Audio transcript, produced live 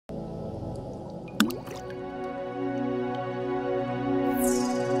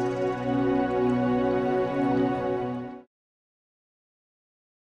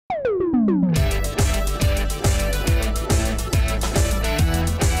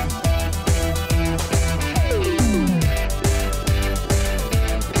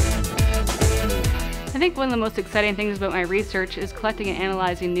think one of the most exciting things about my research is collecting and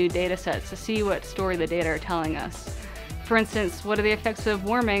analyzing new data sets to see what story the data are telling us. For instance, what are the effects of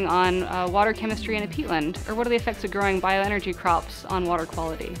warming on water chemistry in a peatland? Or what are the effects of growing bioenergy crops on water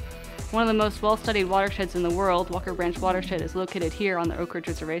quality? One of the most well-studied watersheds in the world, Walker Branch Watershed, is located here on the Oak Ridge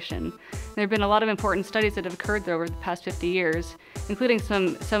Reservation. There have been a lot of important studies that have occurred there over the past 50 years, including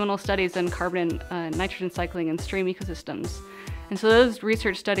some seminal studies in carbon and nitrogen cycling in stream ecosystems. And so those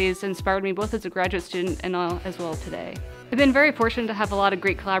research studies inspired me both as a graduate student and as well today. I've been very fortunate to have a lot of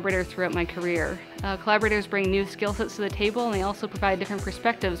great collaborators throughout my career. Collaborators bring new skill sets to the table, and they also provide different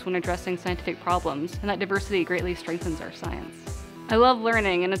perspectives when addressing scientific problems, and that diversity greatly strengthens our science. I love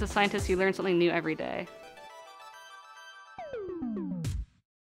learning, and as a scientist you learn something new every day.